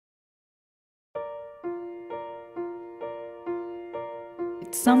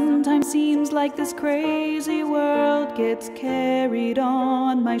It sometimes seems like this crazy world gets carried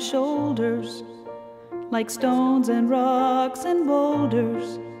on my shoulders, like stones and rocks and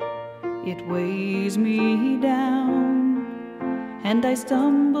boulders. It weighs me down, and I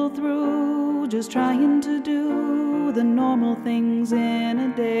stumble through just trying to do the normal things in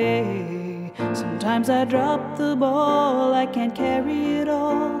a day. Sometimes I drop the ball, I can't carry it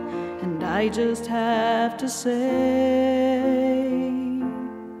all, and I just have to say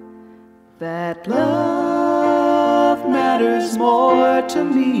that love matters more to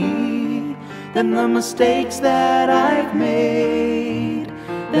me than the mistakes that I've made,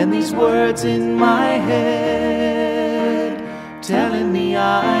 than these words in my head telling me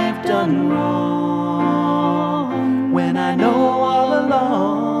I've done wrong, when I know all along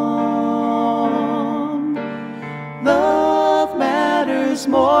love matters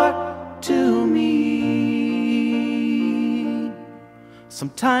more to me.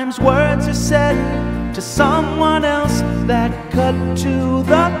 Sometimes words are said to someone else that cut to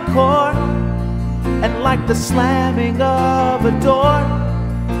the core, and like the slamming of a door,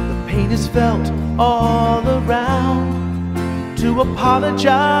 the pain is felt all around. To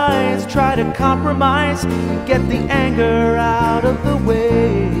apologize, try to compromise, and get the anger out of the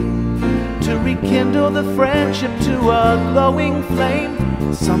way, to rekindle the friendship to a glowing flame.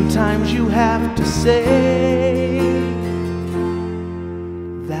 Sometimes you have to say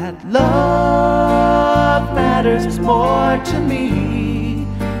that love matters more to me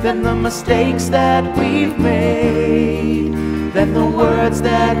than the mistakes that we've made, than the words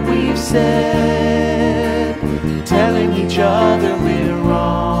that we've said, telling each other we're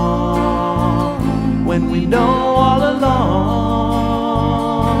wrong, when we know all along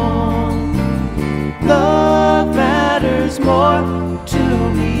love matters more to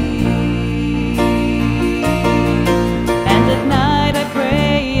me. And at night I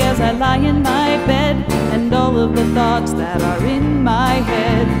pray as I lie in my bed, and all of the thoughts that are in my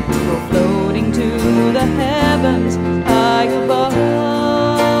head go floating to the heavens high above.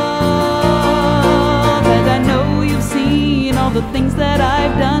 And I know you've seen all the things that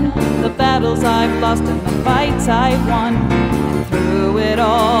I've done, the battles I've lost and the fights I've won, and through it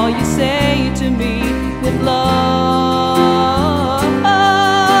all you say to me with love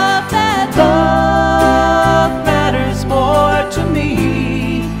that love matters more to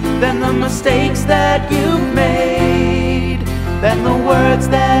me than the mistakes that you've made, than the words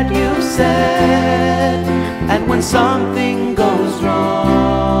that you've said. And when something goes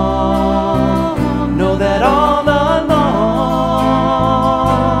wrong, know that all along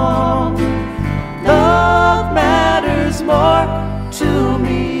love matters more to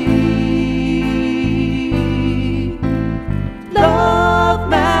me. Love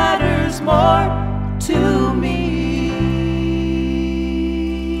matters more to me.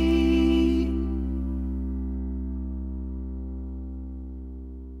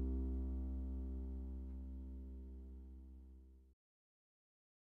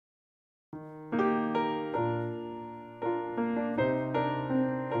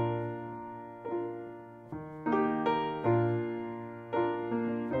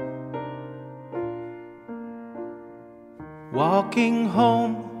 Walking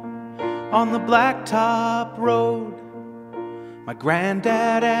home on the blacktop road, my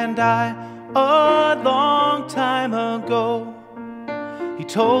granddad and I, a long time ago, he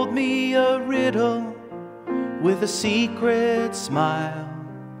told me a riddle with a secret smile,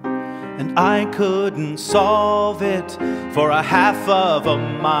 and I couldn't solve it for a half of a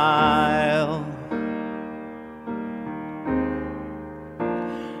mile.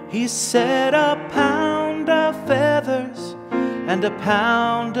 He said a pound of feathers and a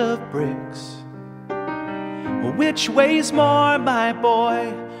pound of bricks. Which weighs more, my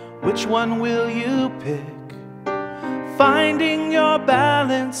boy? Which one will you pick? Finding your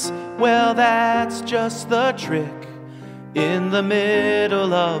balance, well, that's just the trick. In the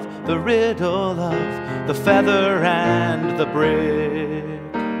middle of the riddle of the feather and the brick.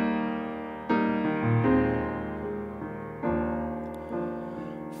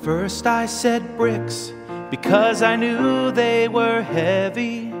 First I said bricks because I knew they were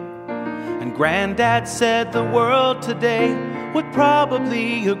heavy, and Granddad said the world today would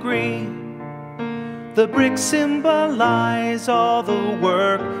probably agree. The bricks symbolize all the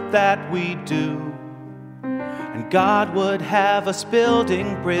work that we do, and God would have us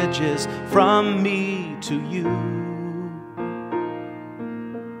building bridges from me to you.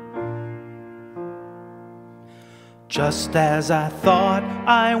 Just as I thought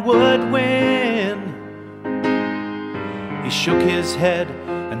I would win, he shook his head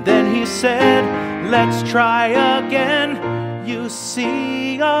and then he said, let's try again. You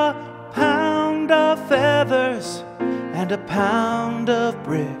see, a pound of feathers and a pound of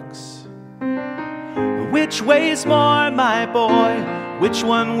bricks. Which weighs more, my boy? Which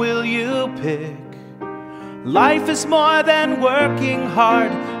one will you pick? Life is more than working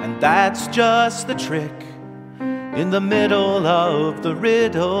hard, and that's just the trick. In the middle of the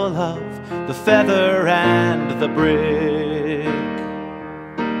riddle of the feather and the brick.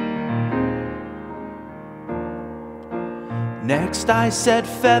 Next I said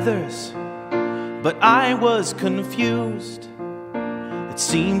feathers, but I was confused. It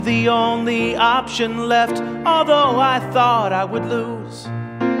seemed the only option left, although I thought I would lose.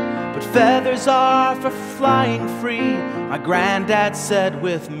 But feathers are for flying free, my granddad said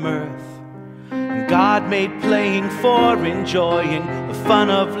with mirth. And God made playing for enjoying the fun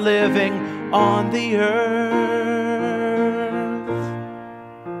of living on the earth.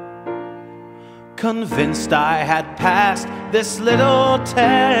 Convinced I had passed this little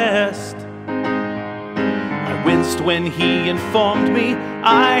test, I winced when he informed me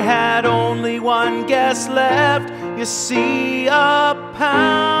I had only one guess left. You see, a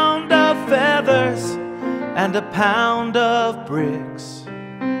pound of feathers and a pound of bricks.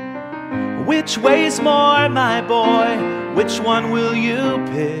 Which weighs more, my boy? Which one will you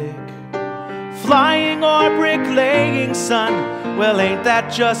pick? Flying or bricklaying, son? Well, ain't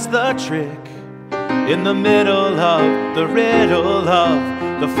that just the trick? In the middle of the riddle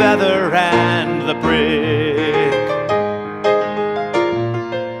of the feather and the brick.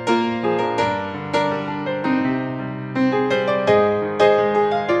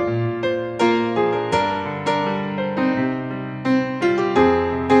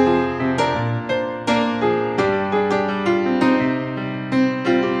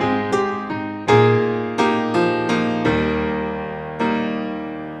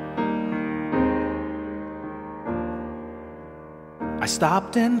 I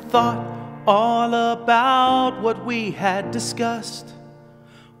stopped and thought all about what we had discussed.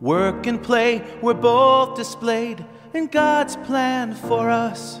 Work and play were both displayed in God's plan for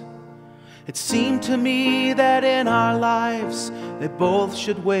us. It seemed to me that in our lives they both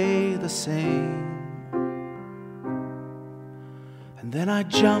should weigh the same. And then I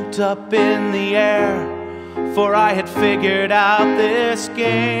jumped up in the air, for I had figured out this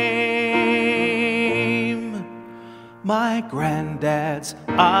game. My granddad's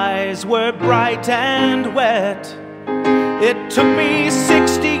eyes were bright and wet. It took me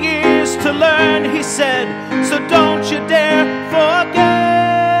 60 years to learn, he said, so don't you dare forget.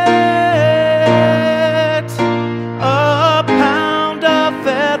 A pound of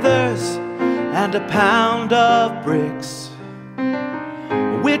feathers and a pound of bricks.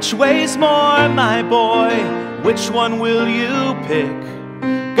 Which weighs more, my boy? Which one will you pick?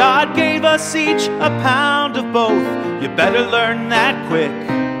 God gave us each a pound of both. You better learn that quick.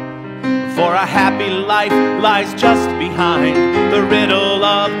 For a happy life lies just behind the riddle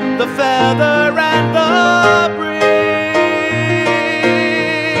of the feather and the brick.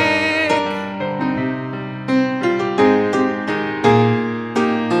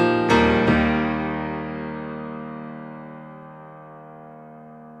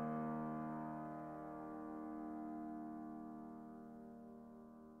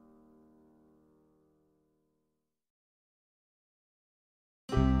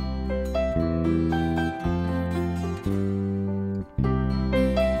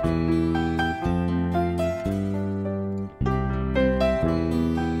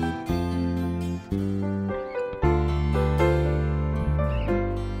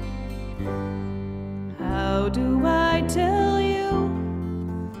 How do I tell you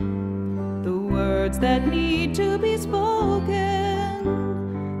the words that need to be spoken,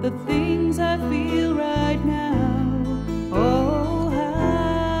 the things I feel right now? Oh,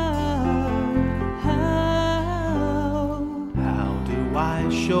 How do I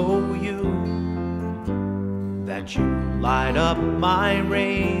show you that you light up my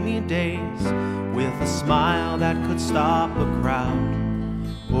rainy days with a smile that could stop a crowd?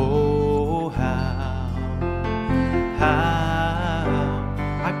 Oh, how?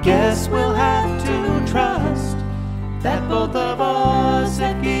 I guess we'll have to trust that both of us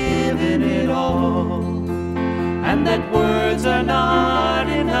have given it all, and that words are not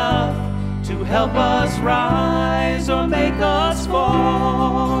enough to help us rise or make us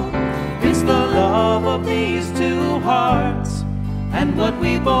fall. It's the love of these two hearts and what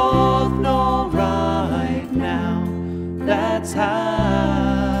we both know right now. That's how.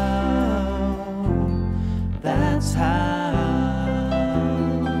 That's how.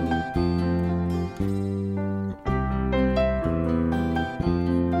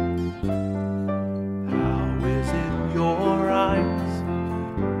 How is it your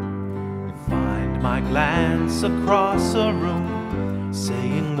voice across a room,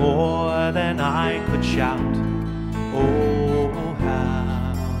 saying more than I could shout. Oh,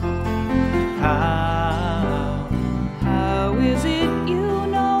 how is it you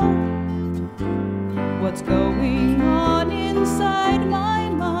know what's going on inside my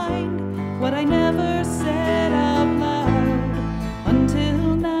mind? What I never said out loud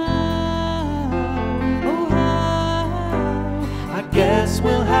until now. Oh, how I guess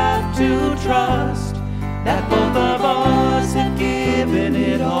we'll have to trust that both of us have given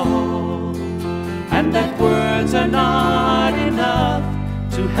it all, and that words are not enough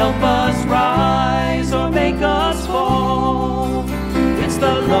to help us rise or make us fall. It's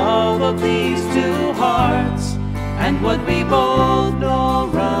the love of these two hearts and what we both know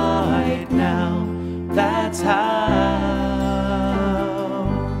right now. That's how.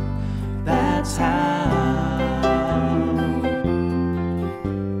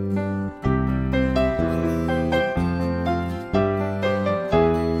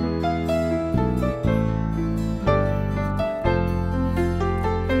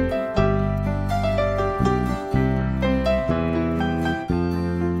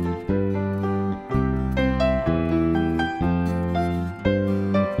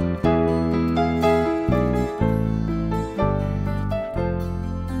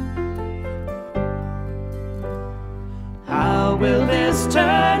 How will this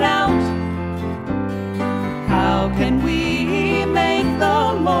turn out? How can we make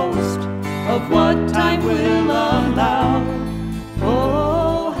the most of what time will allow?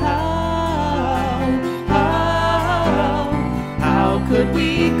 Oh, how could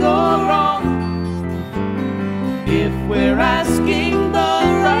we go wrong if we're asking the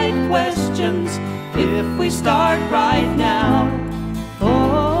right questions, if we start right now?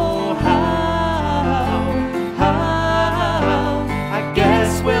 Oh, I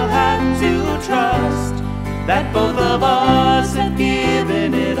guess we'll have to trust that both of us have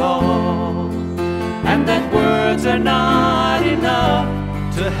given it all, and that words are not enough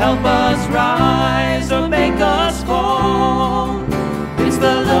to help us rise or make us fall. It's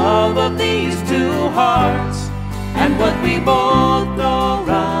the love of these two hearts and what we both know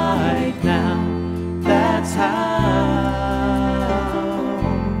right now. That's how.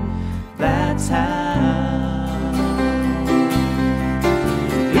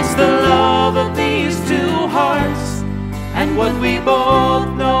 It's the love of these two hearts and what we both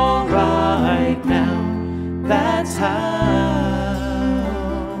know right now. That's how.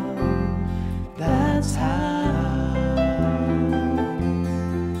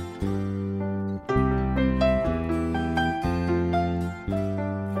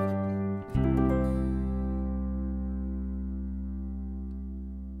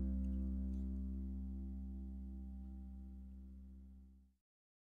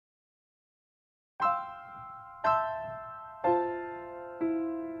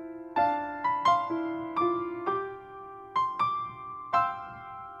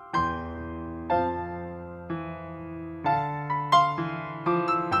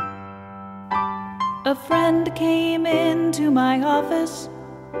 A friend came into my office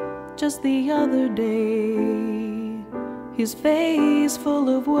just the other day, his face full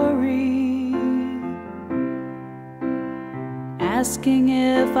of worry, asking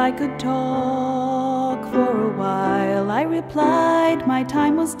if I could talk for a while. I replied my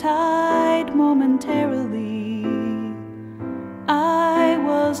time was tied momentarily. I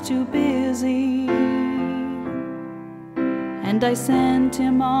was too busy, and I sent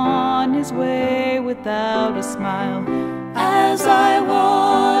him on his way without a smile. As I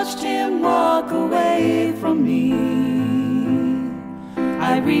watched him walk away from me,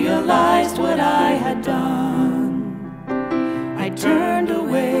 I realized what I had done. I turned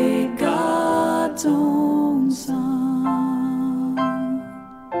away God's own son.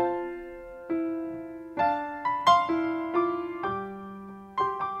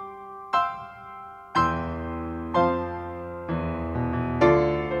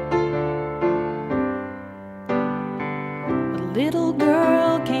 Little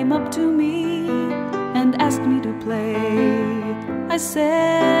girl came up to me and asked me to play. I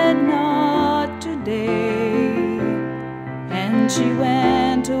said, not today. And she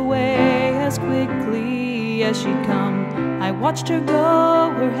went away as quickly as she'd come. I watched her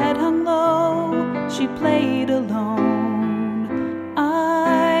go, her head hung low. She played alone.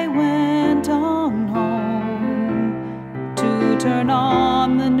 I went on home to turn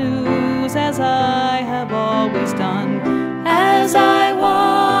on the news, as I have always done. As I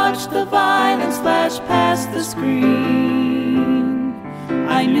watched the violence flash past the screen,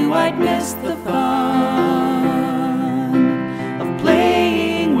 I knew I'd missed the fun of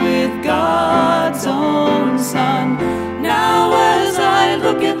playing with God's own sun. Now as I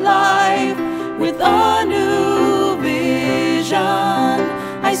look at life with a new vision,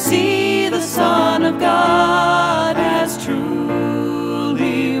 I see the Son of God has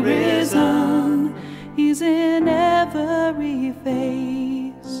truly risen. He's in every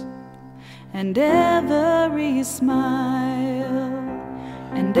face and every smile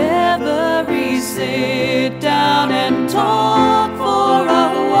and every sit down and talk for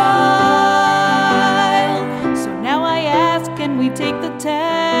a while. So now I ask, can we take the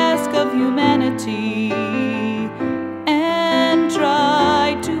task of humanity and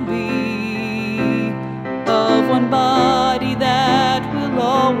try to be of one body that will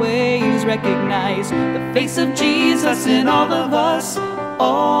always recognize the face of Jesus in all of us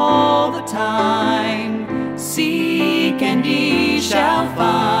all the time. Seek and ye shall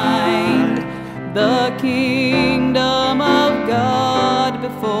find the kingdom of God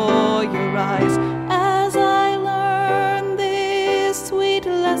before your eyes. As I learn this sweet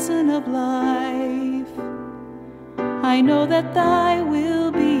lesson of life, I know that thy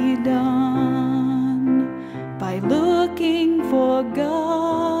will be done by looking for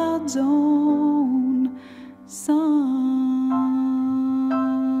God's own Son.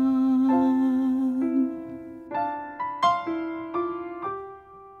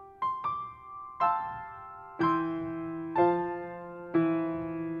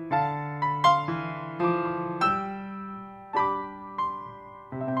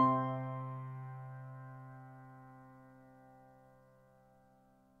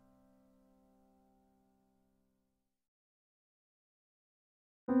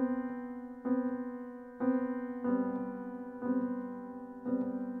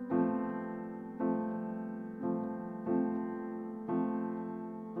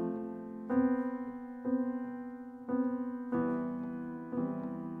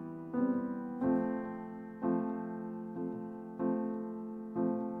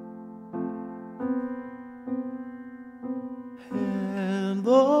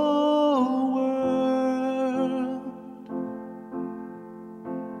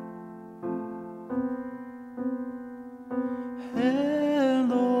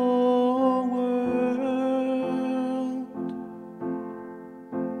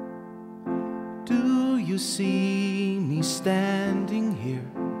 See me standing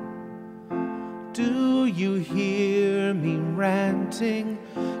here? Do you hear me ranting?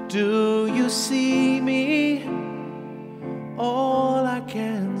 Do you see me? All I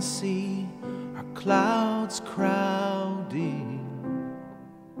can see are clouds crowding,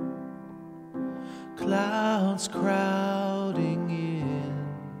 clouds crowding in.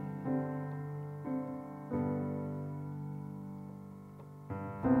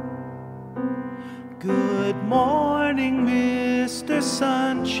 Good morning, Mr.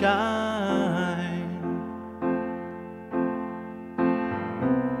 Sunshine.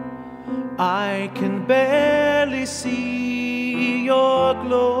 I can barely see your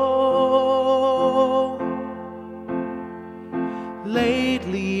glow.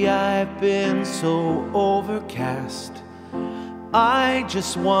 Lately I've been so overcast, I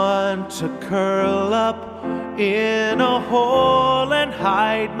just want to curl up in a hole and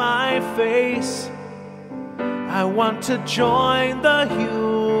hide my face. I want to join the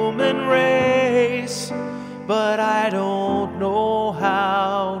human race, but I don't know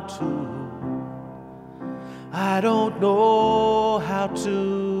how to. I don't know how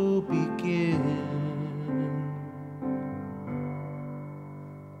to begin.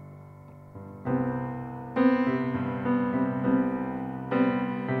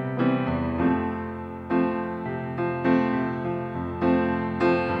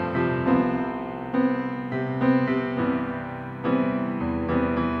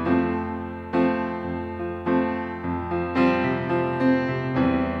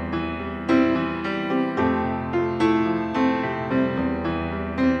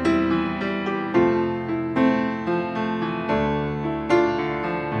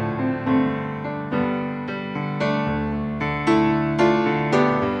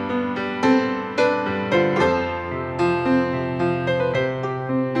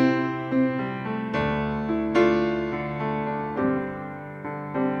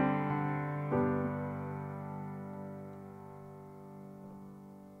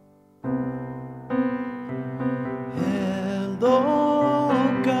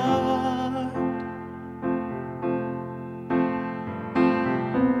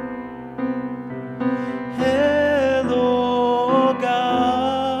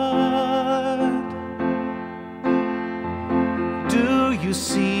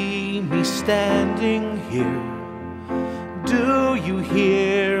 Standing here, do you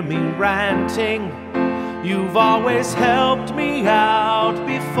hear me ranting? You've always helped me out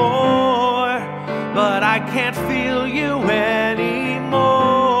before, but I can't feel you anymore.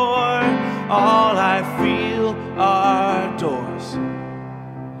 All I feel are doors,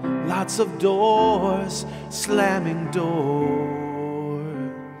 lots of doors, slamming doors.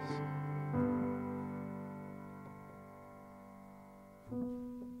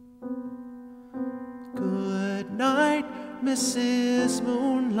 Good night, Mrs.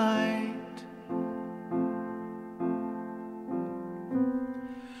 Moonlight.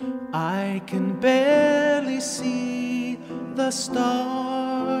 I can barely see the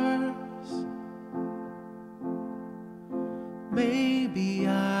stars. Maybe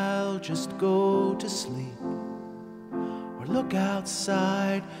I'll just go to sleep or look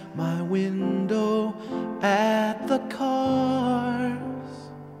outside my window at the cars.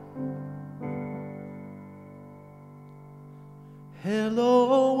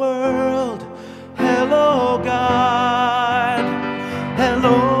 Hello world, hello God,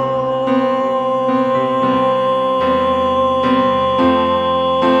 hello.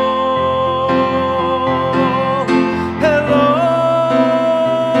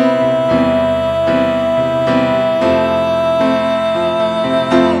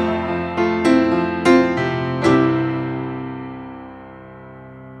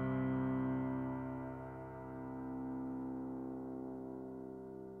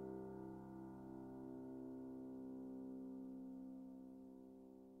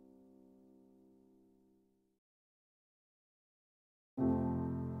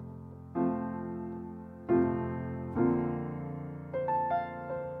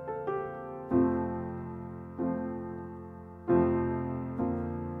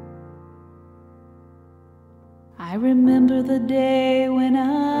 I remember the day when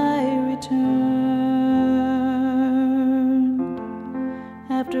I returned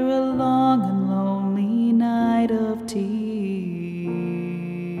after a long and lonely night of tears.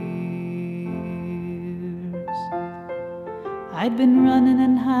 I'd been running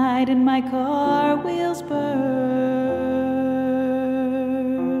and hiding, my car wheels burned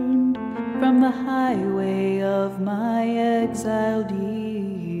from the highway of my exiled years.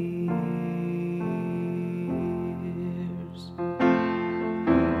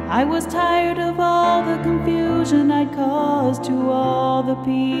 I was tired of all the confusion I'd caused to all the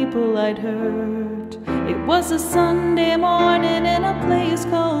people I'd hurt. It was a Sunday morning in a place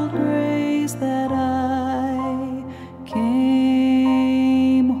called Grace that I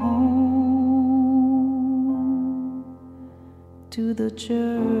came home to the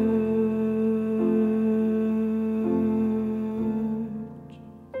church.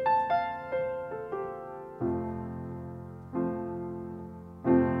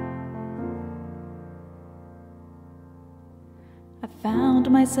 I found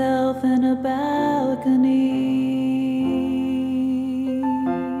myself in a balcony,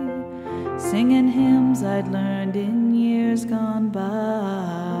 singing hymns I'd learned in years gone by.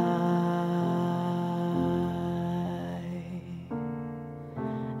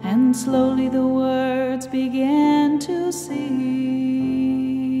 And slowly the words began to sing,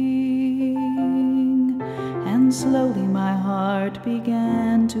 and slowly my heart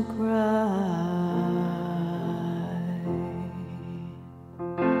began to cry.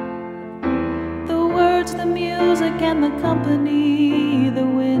 The music and the company, the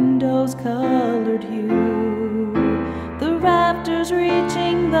windows colored hue, the rafters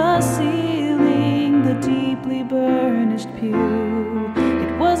reaching the ceiling, the deeply burnished pew.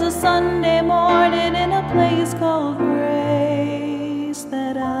 It was a Sunday morning in a place called Grace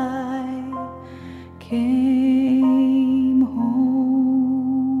that I came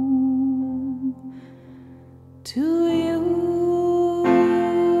home to you.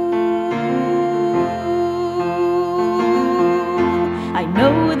 I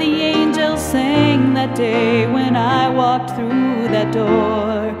know the angels sang that day when I walked through that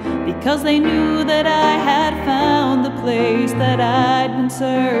door, because they knew that I had found the place that I'd been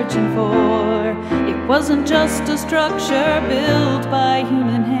searching for. It wasn't just a structure built by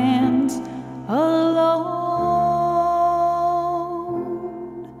human hands alone.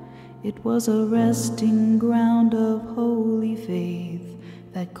 It was a resting ground of holy faith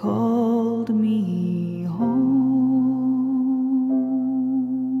that called me home.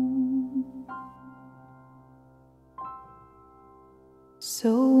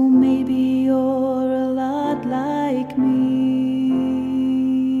 So maybe you're a lot like me.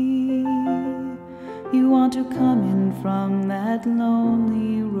 You want to come in from that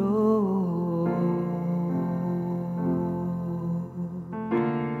lonely road,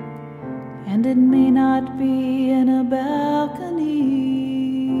 and it may not be in a balcony.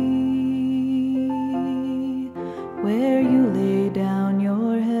 where you lay down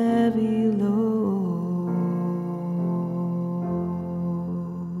your heavy load.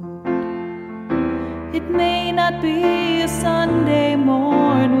 It may not be a Sunday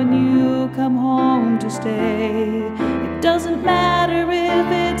morn when you come home to stay. It doesn't matter if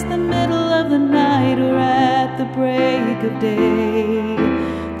it's the middle of the night or at the break of day.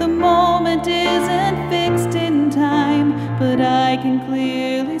 The moment isn't fixed in time, but I can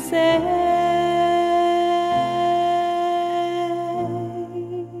clearly say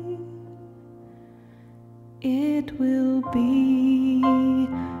it will be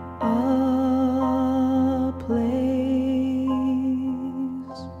a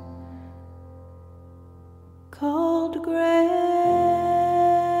place called grace.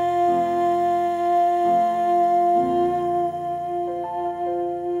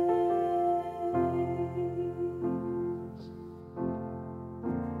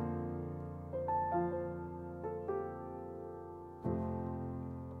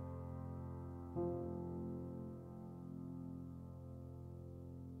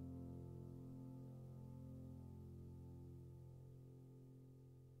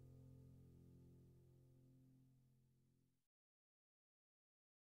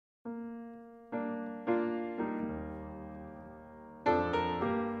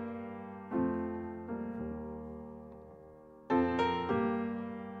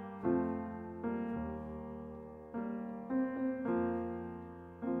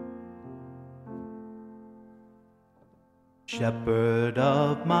 Shepherd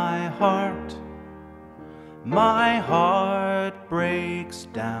of my heart breaks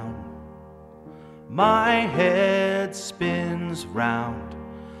down. My head spins round,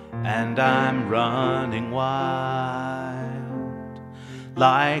 and I'm running wild,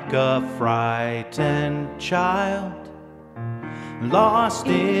 like a frightened child, lost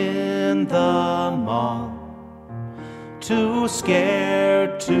in the mall, too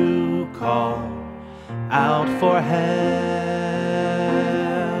scared to call out for help.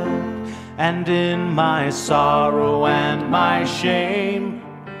 And in my sorrow and my shame,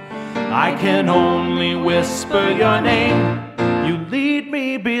 I can only whisper your name. You lead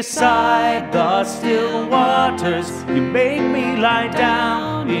me beside the still waters. You make me lie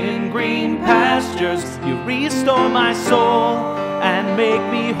down in green pastures. You restore my soul and make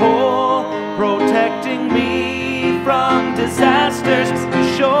me whole, protecting me from disasters. You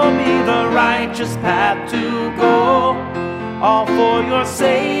show me the righteous path to go. All for your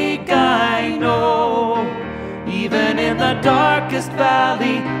sake, I know. Even in the darkest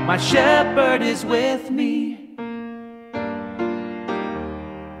valley, my shepherd is with me.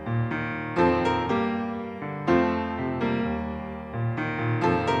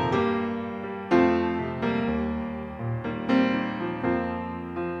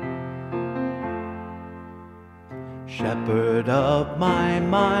 Shepherd of my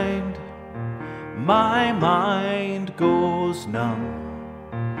mind goes numb.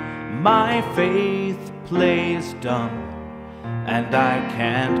 My faith plays dumb, and I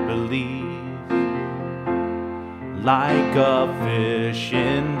can't believe. Like a fish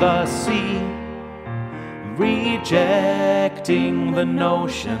in the sea, rejecting the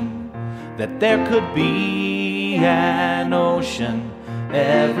notion that there could be an ocean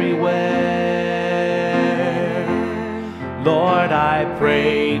everywhere. Lord, I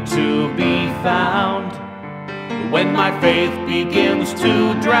pray to be found when my faith begins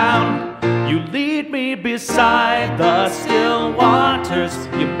to drown. You lead me beside the still waters.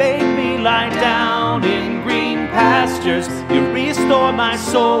 You make me lie down in green pastures. You restore my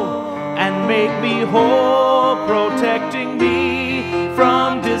soul and make me whole, protecting me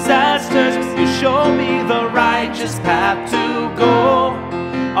from disasters. You show me the righteous path to go.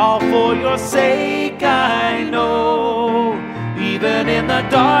 All for your sake, I know. Even in the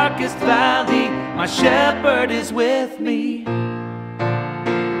darkest valley, my shepherd is with me.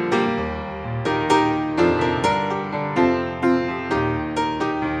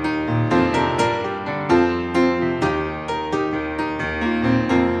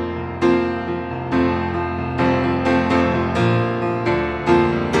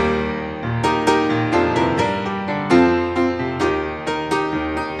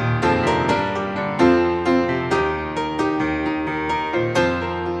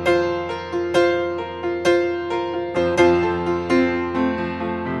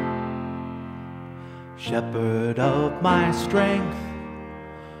 Shepherd of my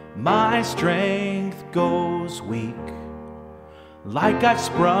strength goes weak, like I've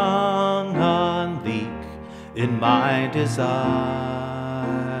sprung a leak in my desire.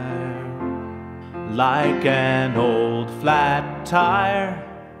 Like an old flat tire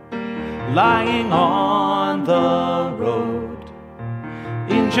lying on on the road,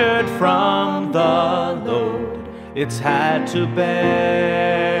 injured from the load it's had to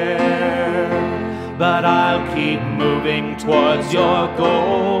bear. But I'll keep moving towards your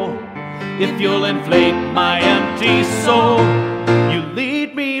goal if you'll inflate my empty soul. You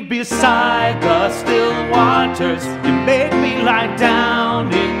lead me beside the still waters, you make me lie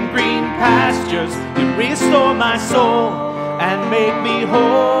down in green pastures, you restore my soul and make me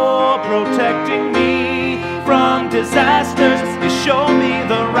whole, protecting me from disasters. You show me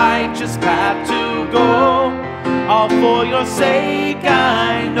the righteous path to go, all for your sake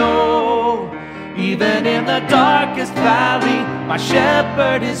I know. Even in the darkest valley, my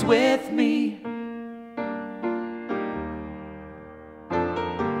shepherd is with me.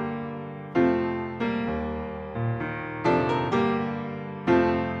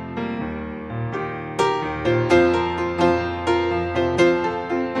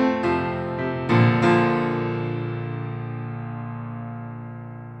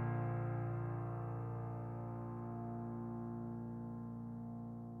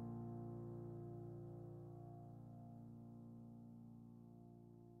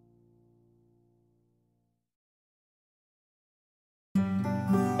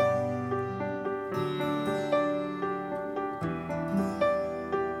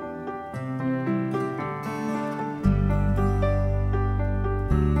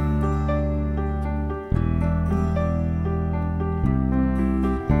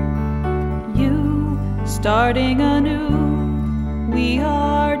 Starting anew, we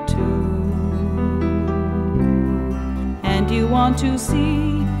are two, and you want to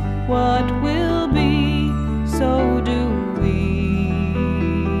see what will be, so do we.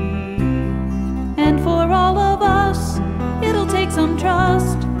 And for all of us, it'll take some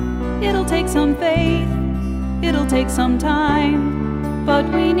trust, it'll take some faith, it'll take some time, but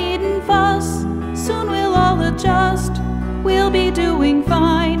we needn't fuss, soon we'll all adjust, we'll be doing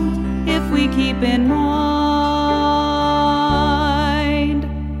fine if we keep in mind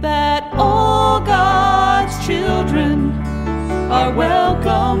that all God's children are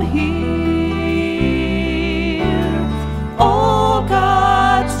welcome here. All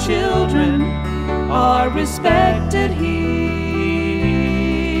God's children are respected here.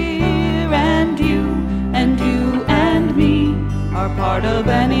 And you and you and me are part of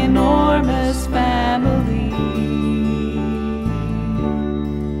an enormous family.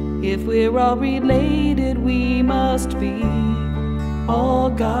 If we're all related, we must be all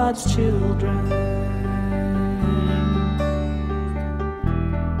God's children.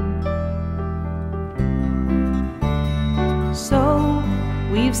 So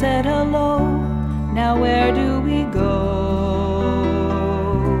we've said hello, now where do we go?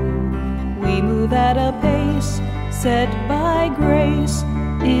 We move at a pace set by grace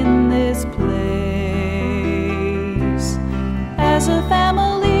in this place. As a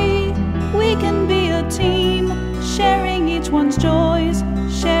family, we can be a team, sharing each one's joys,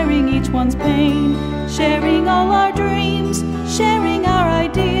 sharing each one's pain, sharing all our dreams, sharing our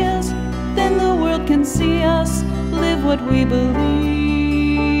ideas. Then the world can see us live what we believe.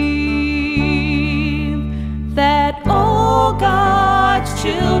 That all God's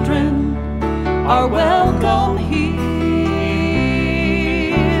children are welcome here.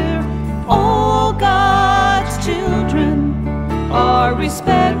 All God's children are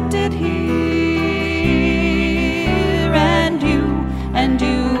respected here. And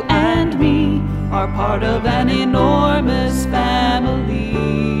you and me are part of an enormous family.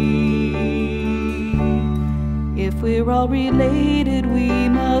 If we're all related, we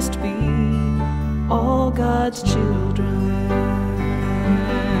must be all God's children.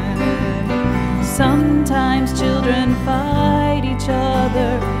 Sometimes children fight each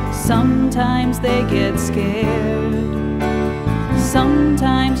other, sometimes they get scared.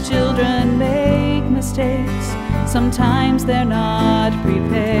 Sometimes children make mistakes, sometimes they're not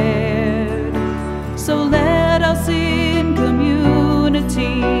prepared. So let us in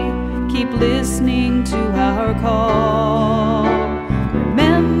community keep listening to our call,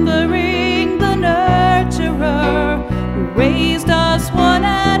 remembering the nurturer who raised us one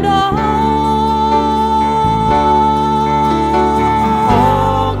and all.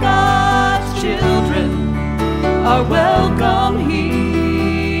 All God's children are welcome here.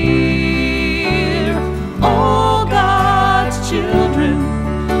 All God's children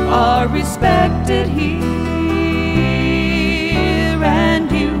are respected here.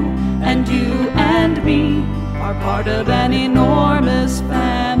 And you and me are part of an enormous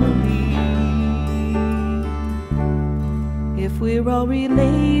family. If we're all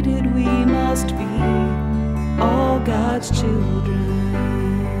related, we must be all God's children.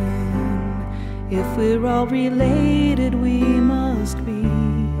 If we're all related, we must be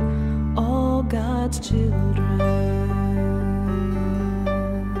all God's children.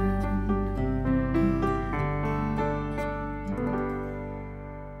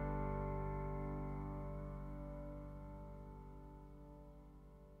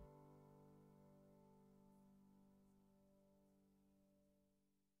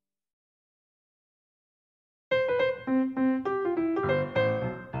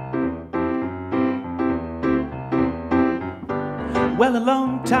 Well, a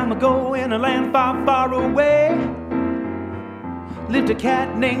long time ago in a land far, far away lived a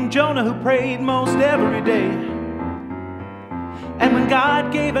cat named Jonah who prayed most every day. And when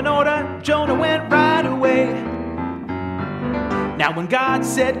God gave an order, Jonah went right away. Now when God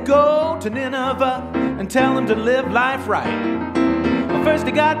said go to Nineveh and tell him to live life right, well, first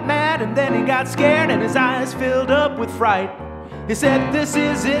he got mad and then he got scared and his eyes filled up with fright. He said, this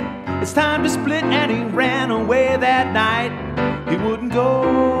is it, it's time to split, and he ran away that night. He wouldn't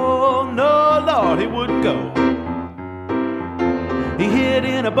go, no Lord, he wouldn't go. He hid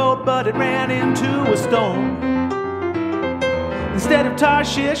in a boat, but it ran into a stone. Instead of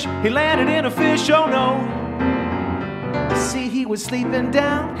Tarshish, he landed in a fish, oh no. See, he was sleeping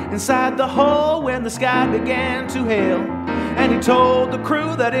down inside the hole when the sky began to hail. And he told the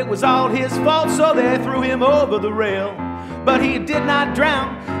crew that it was all his fault, so they threw him over the rail. But he did not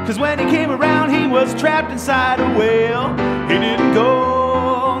drown, 'cause when he came around, he was trapped inside a whale. He didn't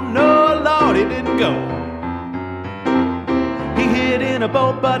go, no Lord, he didn't go. He hid in a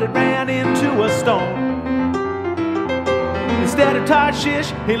boat, but it ran into a stone. Instead of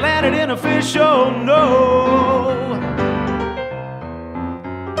Tarshish, he landed in a fish, oh no.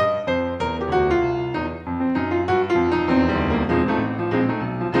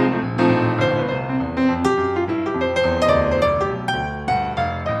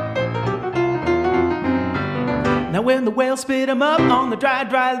 Now when the whale spit him up on the dry,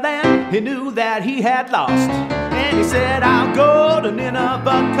 dry land, he knew that he had lost. And he said, I'll go to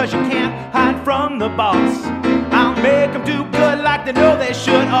Nineveh, 'cause you can't hide from the boss. I'll make them do good like they know they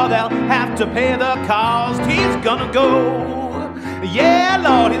should, or they'll have to pay the cost. He's gonna go, yeah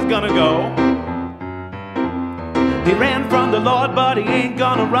Lord, he's gonna go. He ran from the Lord, but he ain't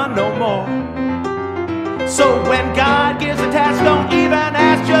gonna run no more. So when God gives a task, don't even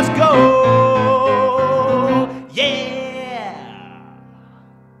ask, just go. Yeah!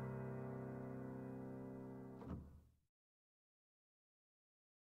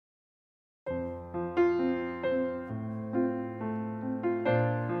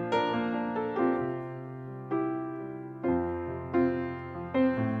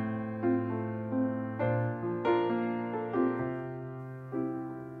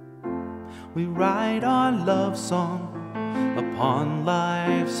 We write our love song upon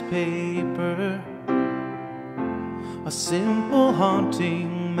life's paper, a simple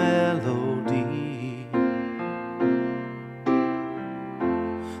haunting melody.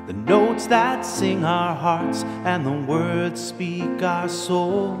 The notes that sing our hearts and the words speak our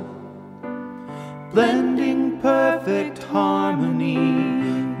soul, blending perfect harmony.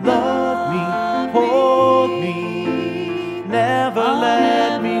 Love me, hold me, never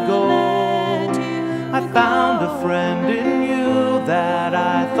let me go. I found a friend in you that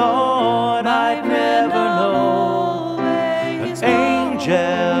I thought I'd never know. An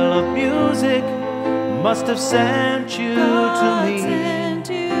angel of music must have sent you to me,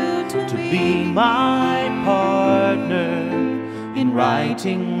 to be my partner in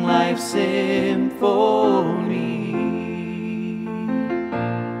writing life's symphony.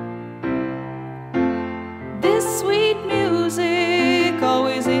 This sweet music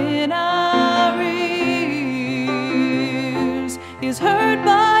always in our ears is heard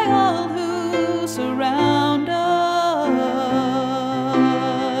by all who surround us.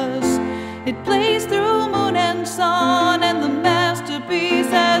 It plays through moon and sun, and the masterpiece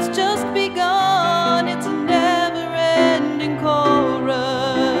has just begun. It's a never-ending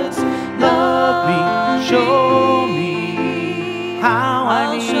chorus. Love me, show me how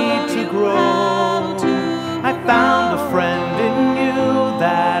I need to grow. I found a friend in you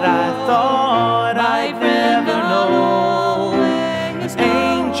that I thought I'd never know. An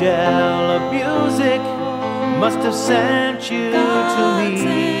angel of music must have sent you to me,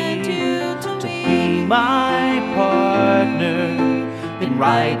 to be my partner in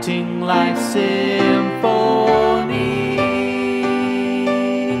writing life's symphony.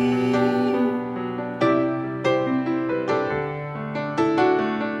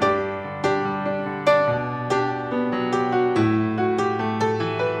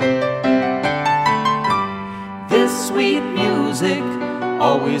 This sweet music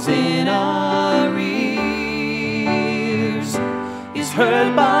always in our is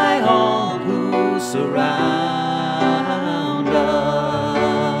heard by all who surround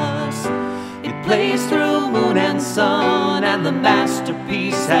us. It plays through moon and sun, and the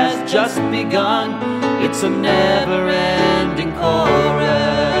masterpiece has just begun. It's a never-ending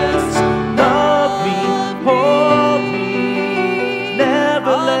chorus. Love me, hold me,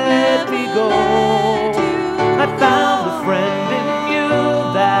 never let me go. I found a friend in you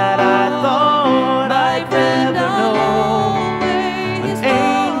that I thought I'd never know. An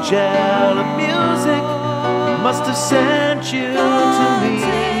angel of music must have sent you to me,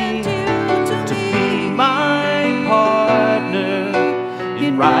 to be my partner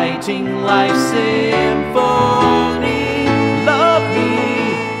in writing life's symphony. Love me,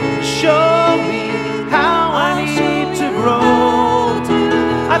 show me how I need to grow.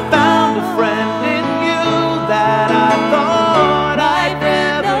 I found a friend in you that I thought I'd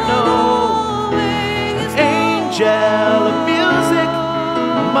never know. An angel of music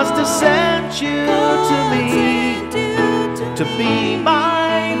must have sent you to me, to be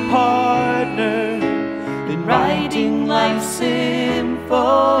my partner in writing life's symphony.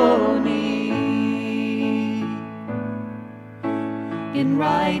 In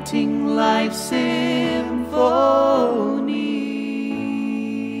writing life's symphony.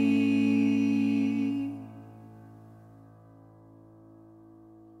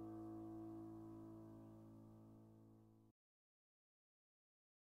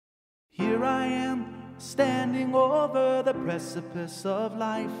 Here I am, standing over the precipice of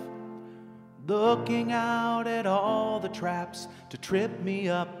life, looking out at all the traps to trip me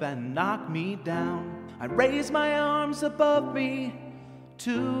up and knock me down. I raise my arms above me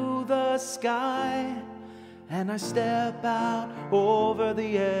to the sky, and I step out over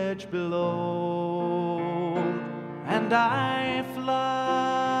the edge below, and I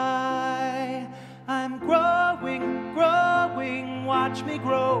fly. I'm growing, growing, watch me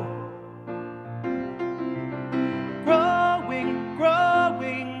grow. Growing,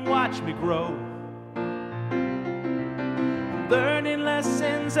 growing, watch me grow. I'm learning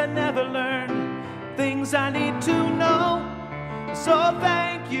lessons I never learned, things I need to know. So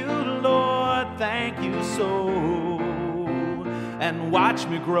thank you, Lord, thank you so. And watch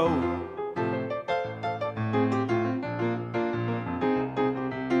me grow.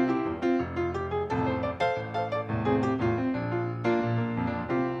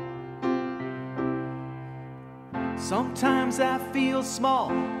 Sometimes I feel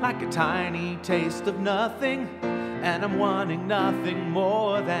small, like a tiny taste of nothing, and I'm wanting nothing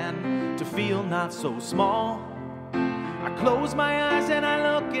more than to feel not so small. I close my eyes and I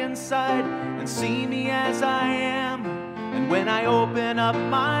look inside and see me as I am. And when I open up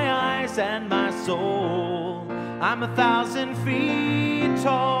my eyes and my soul, I'm 1,000 feet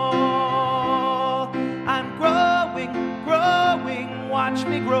tall. I'm growing, growing, watch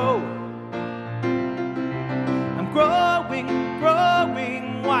me grow. Growing,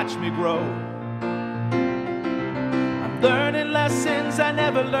 growing, watch me grow. I'm learning lessons I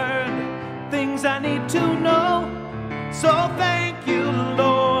never learned, things I need to know. So thank you,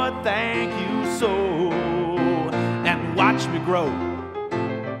 Lord, thank you so. And watch me grow.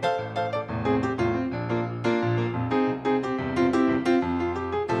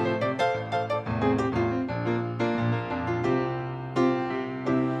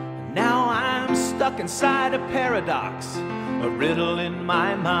 Stuck inside a paradox, a riddle in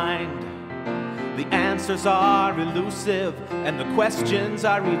my mind. The answers are elusive and the questions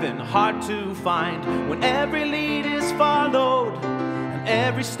are even hard to find. When every lead is followed and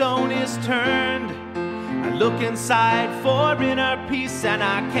every stone is turned, I look inside for inner peace and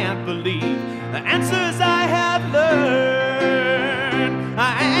I can't believe the answers I have learned.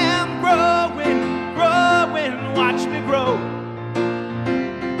 I am growing, growing, watch me grow.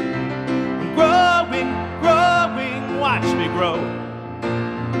 Growing, growing, watch me grow.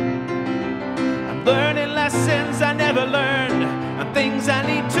 I'm learning lessons I never learned and things I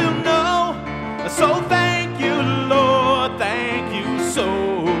need to know. So thank you, Lord, thank you so.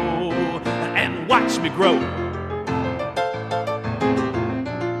 And watch me grow.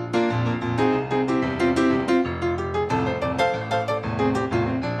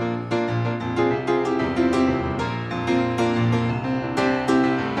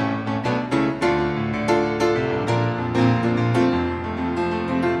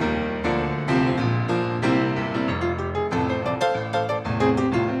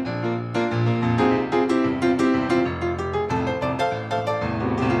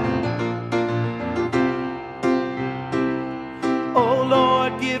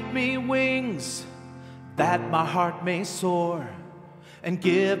 That my heart may soar, and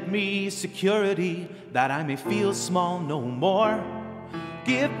give me security that I may feel small no more.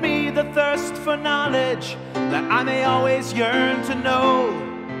 Give me the thirst for knowledge that I may always yearn to know.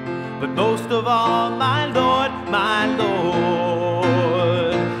 But most of all, my Lord,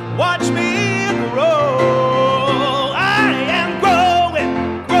 watch me grow. I am growing,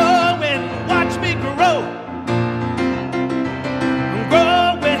 growing, watch me grow.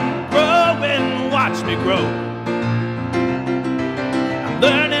 Growing, growing, watch me grow. I'm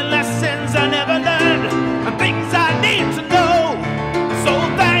learning lessons I never learned, and things I need to know. So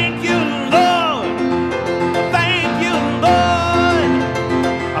thank you, Lord. Thank you, Lord.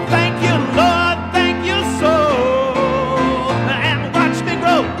 Thank you, Lord. Thank you so. And watch me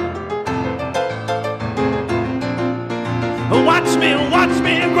grow. Watch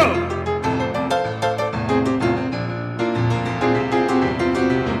me grow.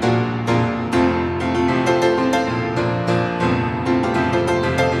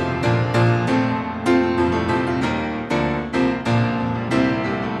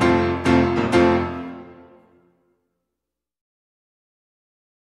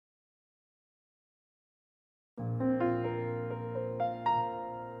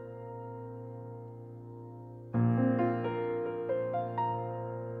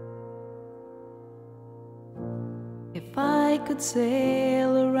 If I could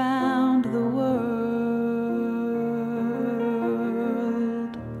sail around the world,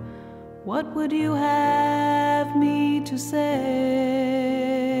 what would you have me to say?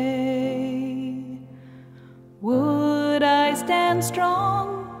 Would I stand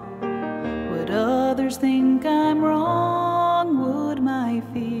strong? Would others think I'm wrong? Would my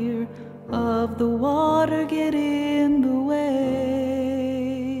fear of the water get in the way?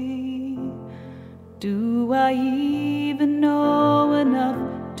 Do I even know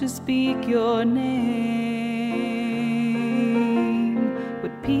enough to speak your name?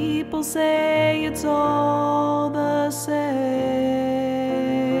 Would people say it's all the same?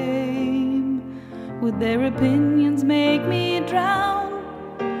 Would their opinions make me drown?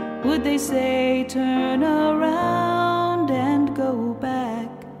 Would they say turn around and go back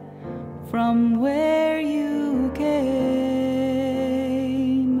from where you came?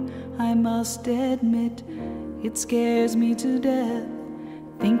 I must admit, it scares me to death,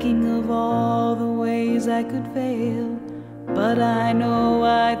 thinking of all the ways I could fail. But I know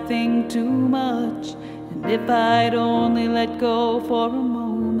I think too much, and if I'd only let go for a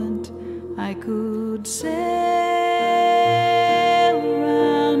moment, I could sail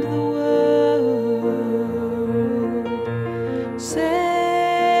around the world, sail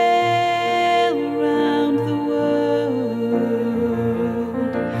around the world,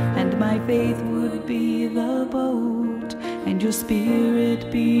 and my faith would be the boat, and your spirit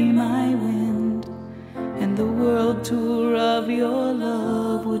be my wind, and the world tour of your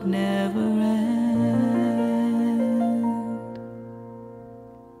love would never end.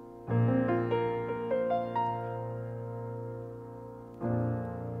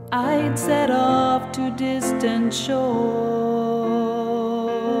 I'd set off to distant shores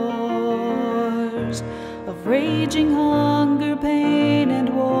of raging hunger, pain, and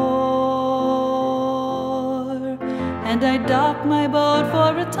war, and I'd dock my boat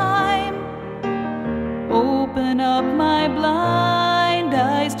for a time, open up my blind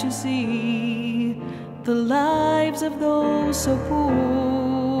eyes to see the lives of those so poor,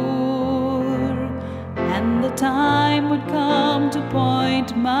 and the time would come to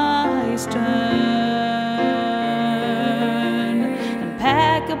point my stern and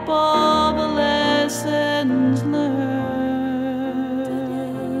pack up all the lessons learned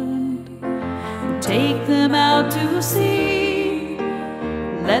and take them out to sea.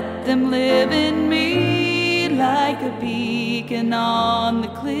 Let them live in me like a beacon on the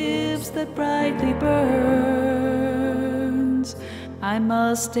cliffs that brightly burns. I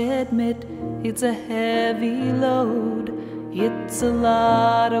must admit, it's a heavy load, it's a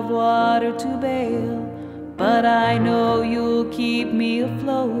lot of water to bail, but I know you'll keep me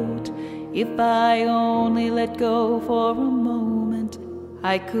afloat. If I only let go for a moment,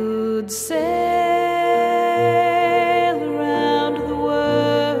 I could sail around the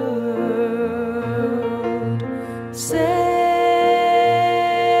world, sail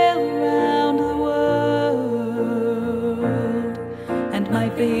around the world, and my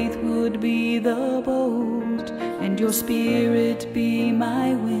faith would be the boat, and your spirit be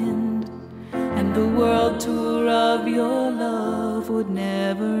my wind, and the world tour of your love would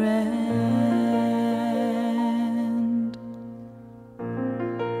never end.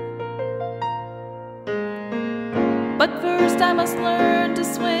 But first I must learn to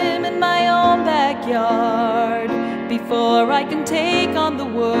swim in my own backyard before I can take on the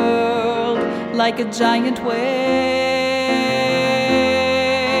world like a giant whale.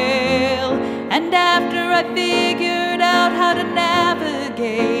 I figured out how to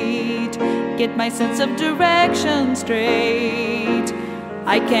navigate, get my sense of direction straight.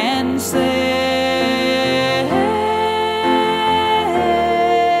 I can sail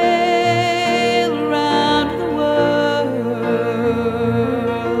around the world,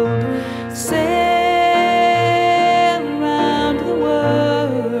 sail around the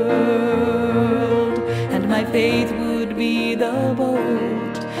world, and my faith would be the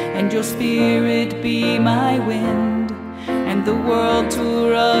boat, and your spirit be my wind, and the world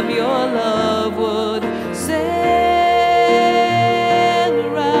tour of your love would sail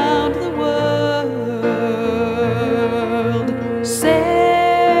around the world, sail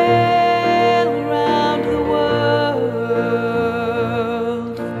around the world,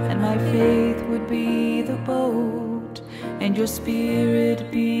 and my faith would be the boat, and your spirit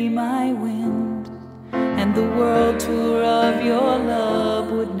be my wind, and the world tour of your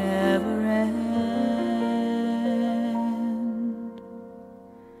love would never end.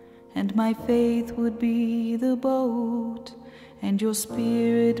 And my faith would be the boat, and your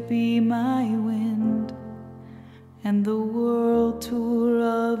spirit be my wind, and the world tour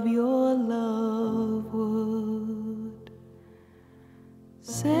of your love would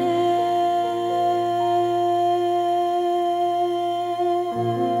sail.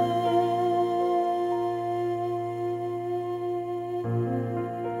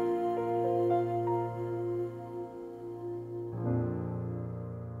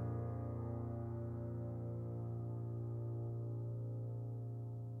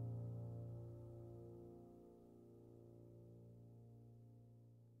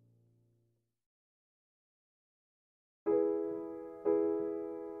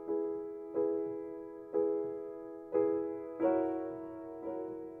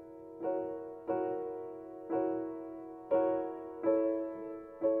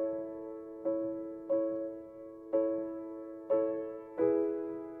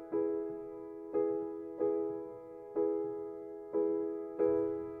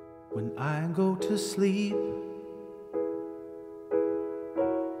 When I go to sleep,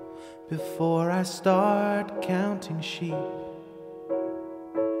 before I start counting sheep,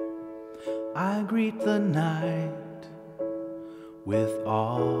 I greet the night with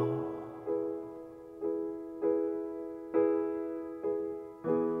awe.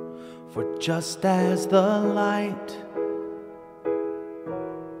 For just as the light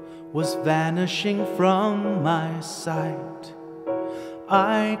was vanishing from my sight,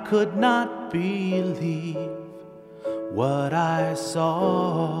 I could not believe what I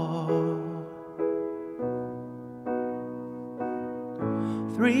saw.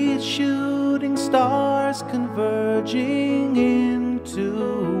 3 shooting stars converging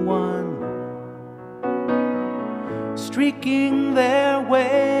into one, streaking their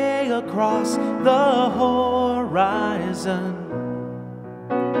way across the horizon.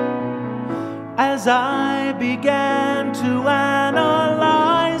 As I began to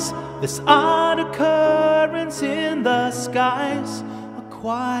analyze this odd occurrence in the skies, a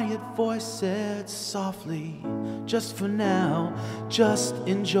quiet voice said softly, just for now, just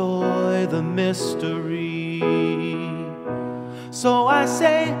enjoy the mystery. So I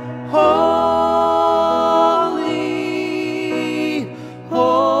say, holy,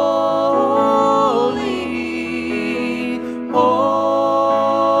 holy, holy.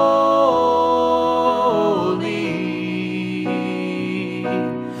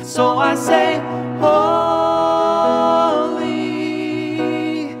 So I say, holy,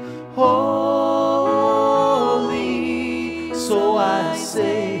 holy. So I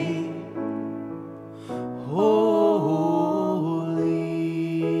say, holy.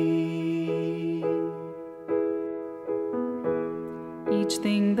 Each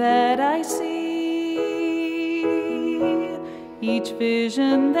thing that I see, each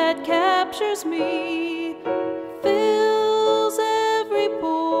vision that captures me, fills every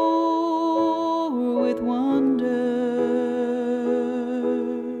pore with wonder.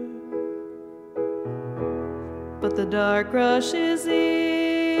 But the dark rushes in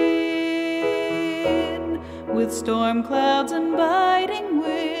with storm clouds and biting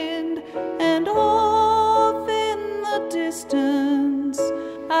wind, and off in the distance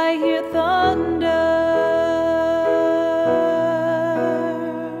I hear thunder.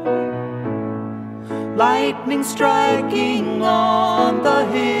 Lightning striking on the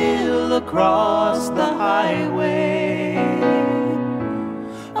hill across the highway.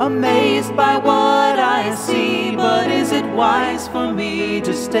 Amazed by what I see, but is it wise for me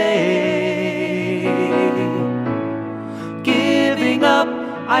to stay? Giving up,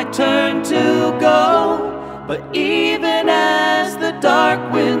 I turn to go, but even as the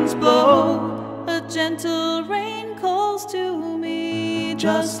dark winds blow, a gentle gentle rain calls to me.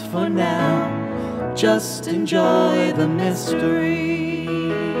 Just for now, just enjoy the mystery.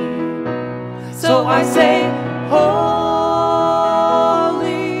 So I say, holy,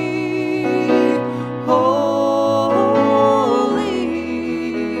 holy,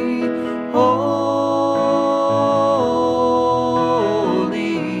 holy.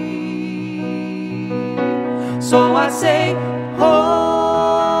 So I say, holy,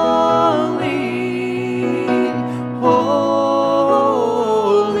 holy.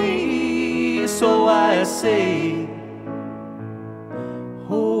 So I say,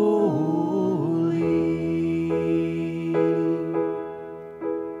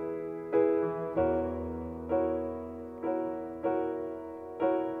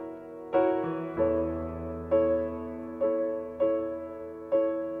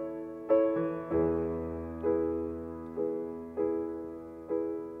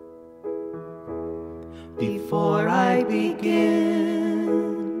 before I begin,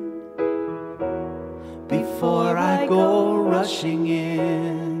 before I go rushing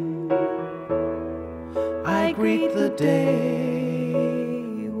in, I greet the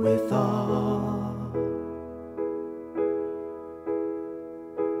day with awe.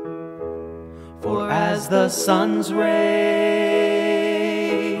 For as the sun's rays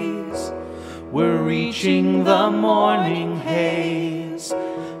were reaching the morning haze,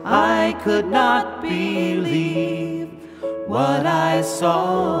 I could not believe what I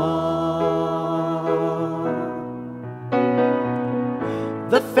saw.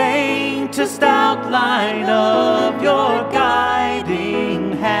 The faintest outline of your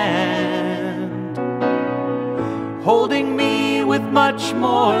guiding hand, holding me with much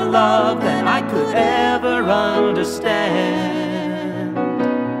more love than I could ever understand.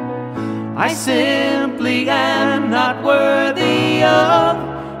 I simply am not worthy of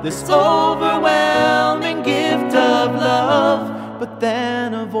this overwhelming gift of love. But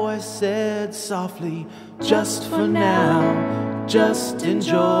then a voice said softly, just for now, just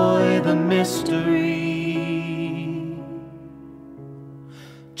enjoy the mystery.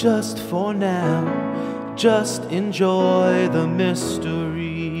 Just for now, just enjoy the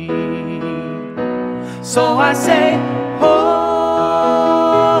mystery. So I say, holy,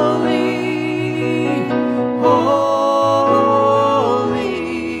 holy,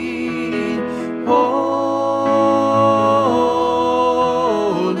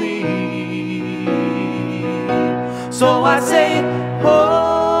 so I say,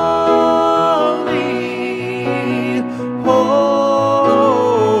 holy,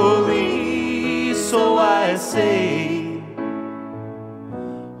 holy. So I say,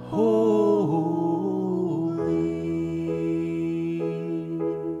 holy.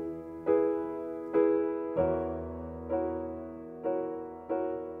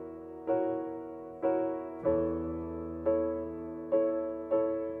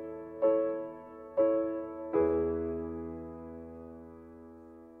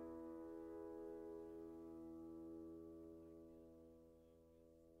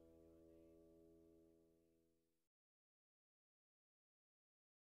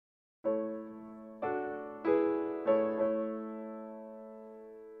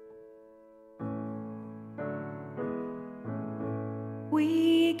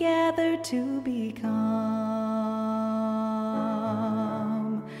 We gather to become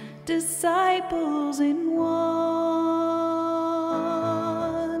disciples in one,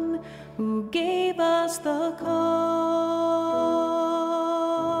 who gave us the cause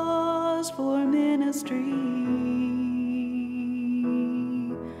for ministry.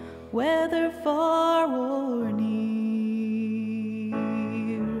 Whether far or near,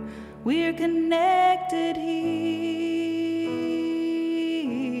 we're connected here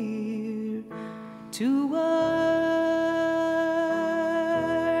to work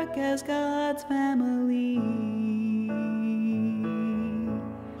as God's family.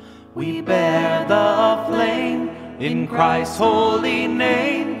 We bear the flame in Christ's holy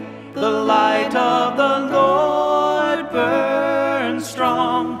name. The light of the Lord burns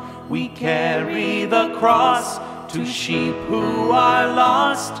strong. We carry the cross to sheep who are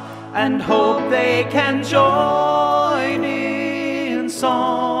lost, and hope they can join in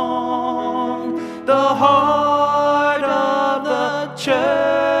song. The heart of the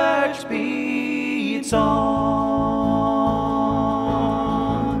church beats on.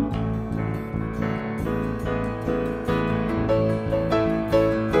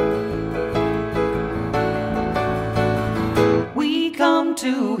 We come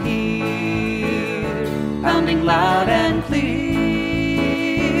to hear, pounding loud and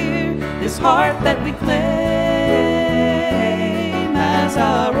clear, this heart that we claim as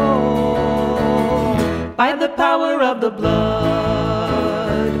our own. power of the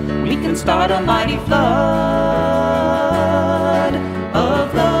blood, we can start a mighty flood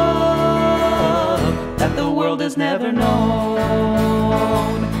of love that the world has never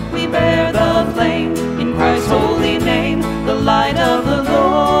known. We bear the flame in Christ's holy name. The light of the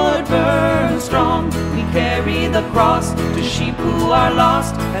Lord burns strong. We carry the cross to sheep who are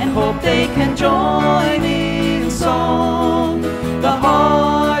lost and hope they can join in song. The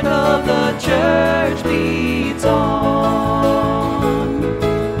heart of the church beats on.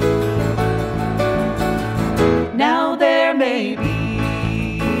 Now there may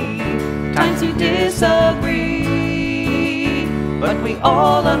be times we disagree, but we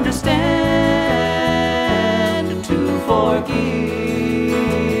all understand to forgive.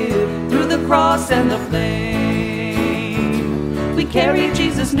 Through the cross and the flame, we carry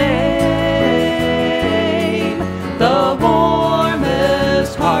Jesus' name, the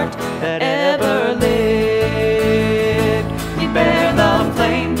warmest heart that ever lived. We bear the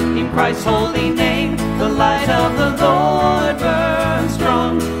flame in Christ's holy name. The light of the Lord burns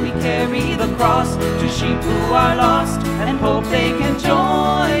strong. We carry the cross to sheep who are lost and hope they can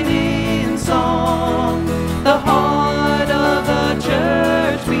join in song. The heart of the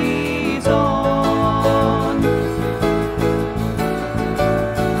church beats on.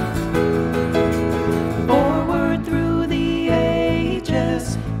 Forward through the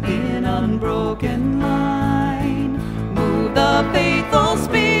ages in unbroken line, move the faithful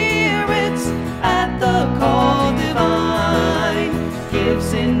spirits at the call divine.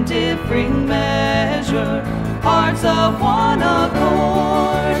 Gifts in differing measure, hearts of one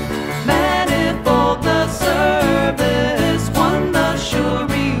accord, manifold the service, one the sure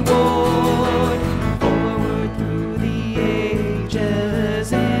reward. Forward through the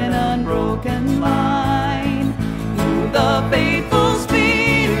ages in unbroken line, move the faithful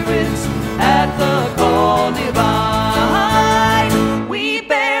spirits at the call divine. We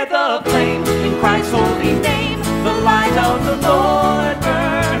bear the flame in Christ's holy name. The light of the Lord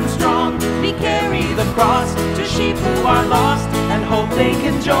burns strong. We carry the cross to sheep who are lost and hope they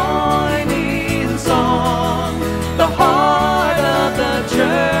can join in song. The heart of the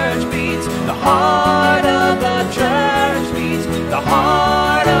church beats. The heart of the church beats. The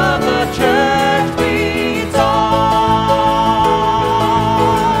heart of the church beats on.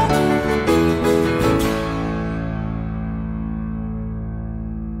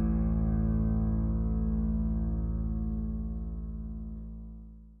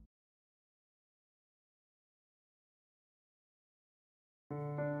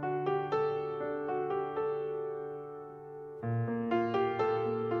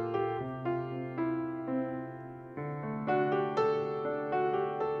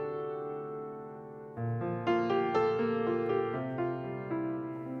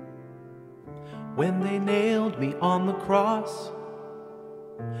 When they nailed me on the cross,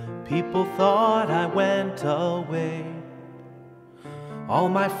 people thought I went away. All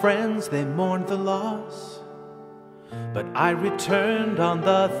my friends, they mourned the loss, but I returned on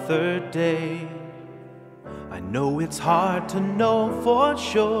the third day. I know it's hard to know for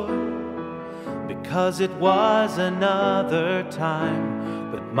sure, because it was another time,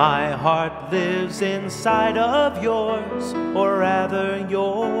 but my heart lives inside of yours, or rather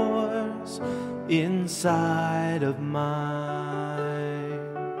yours inside of mine.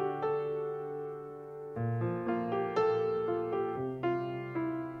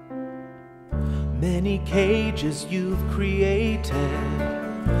 Many cages you've created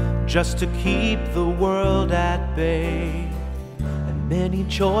just to keep the world at bay, and many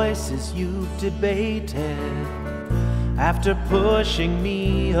choices you've debated after pushing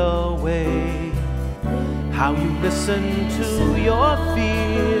me away. How you listen to your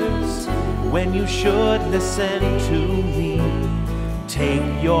fears when you should listen to me.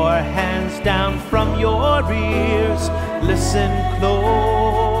 Take your hands down from your ears, listen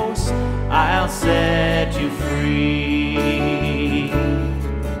close, I'll set you free.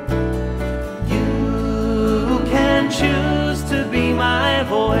 You can choose to be my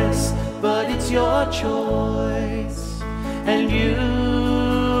voice, but it's your choice. And you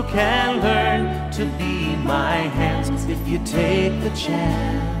can learn to be my hands if you take the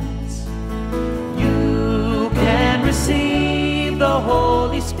chance. You can receive the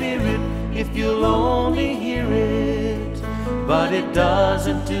Holy Spirit if you'll only hear it, but it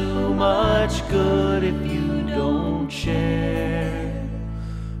doesn't do much good if you don't share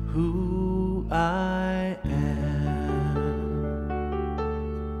who I am.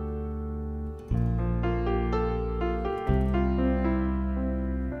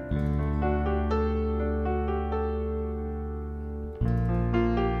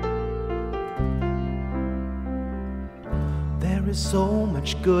 is so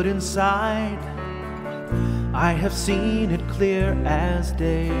much good inside. I have seen it clear as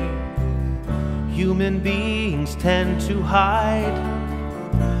day. Human beings tend to hide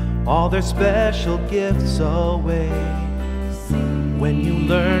all their special gifts away. When you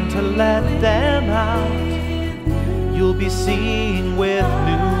learn to let them out, you'll be seeing with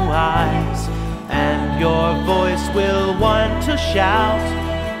new eyes, and your voice will want to shout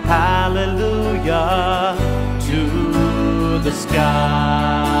hallelujah to the skies.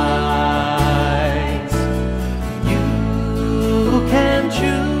 You can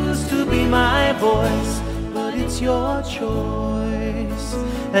choose to be my voice, but it's your choice.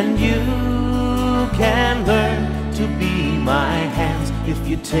 And you can learn to be my hands if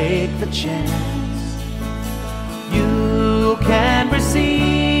you take the chance. You can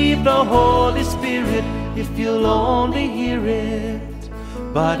receive the Holy Spirit if you'll only hear it.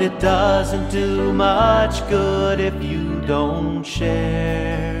 But it doesn't do much good if you don't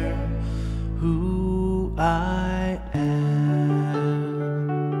share who I am.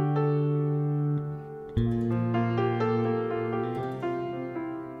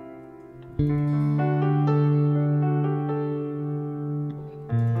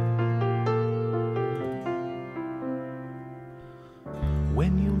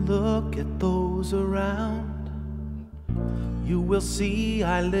 When you look at those around, you will see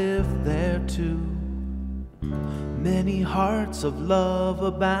I live there too. Many hearts of love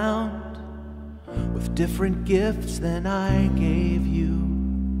abound, with different gifts than I gave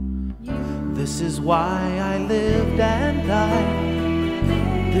you. This is why I lived and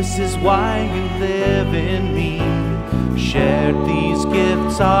died. This is why you live in me. Shared these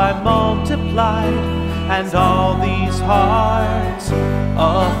gifts are multiplied, and all these hearts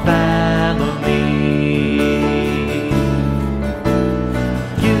a family.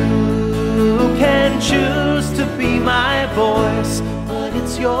 Choose to be my voice, but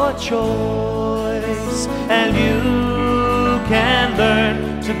it's your choice. And you can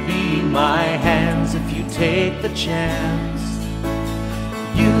learn to be my hands if you take the chance.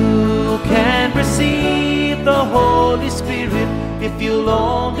 You can receive the Holy Spirit if you'll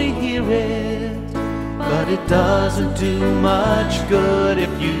only hear it. But it doesn't do much good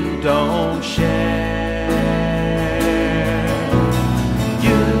if you don't share.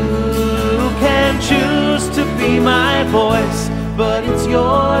 Choose to be my voice, but it's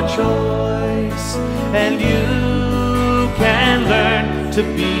your choice. And you can learn to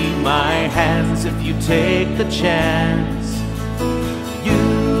be my hands if you take the chance.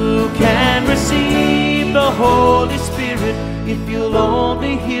 You can receive the Holy Spirit if you'll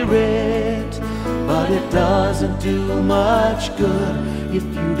only hear it. But it doesn't do much good if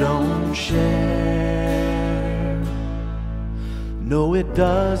you don't share. No, it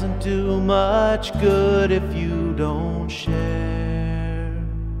doesn't do much good if you don't share.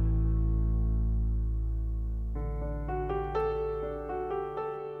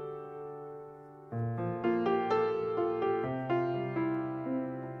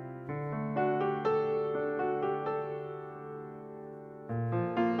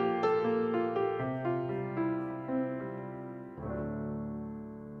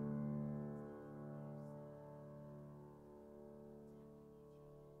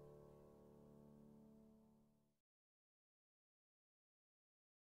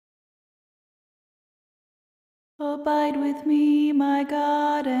 Abide with me, my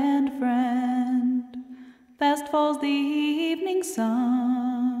God and friend. Fast falls the evening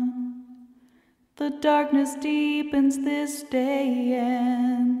sun. The darkness deepens, this day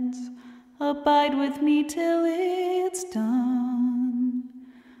ends. Abide with me till it's done.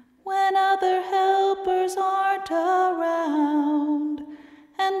 When other helpers aren't around,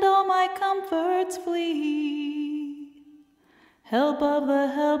 and all my comforts flee, help of the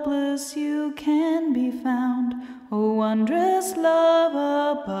helpless, you can be found. O wondrous love,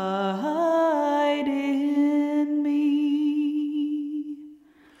 abide in me.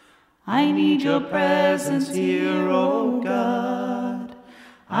 I need your presence here, O God.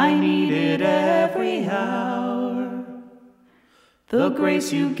 I need it every hour. The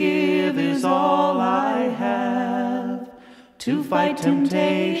grace you give is all I have to fight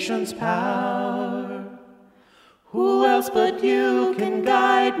temptation's power. Who else but you can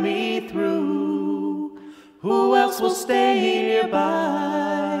guide me through? Who else will stay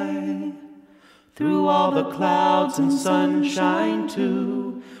nearby? Through all the clouds and sunshine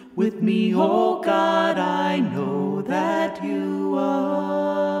too. With me, oh God, I know that you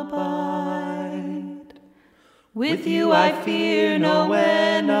abide. With you I fear no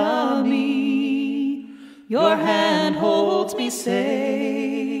enemy. Your hand holds me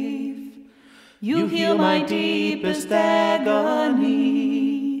safe. You heal my deepest agony,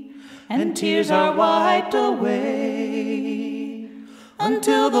 and tears are wiped away,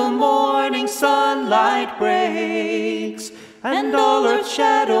 until the morning sunlight breaks, and all earth's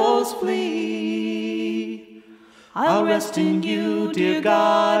shadows flee. I'll rest in you, dear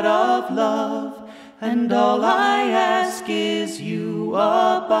God of love, and all I ask is you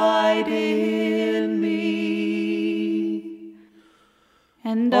abide in me.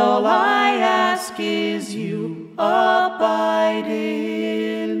 And all I ask is you abide in me.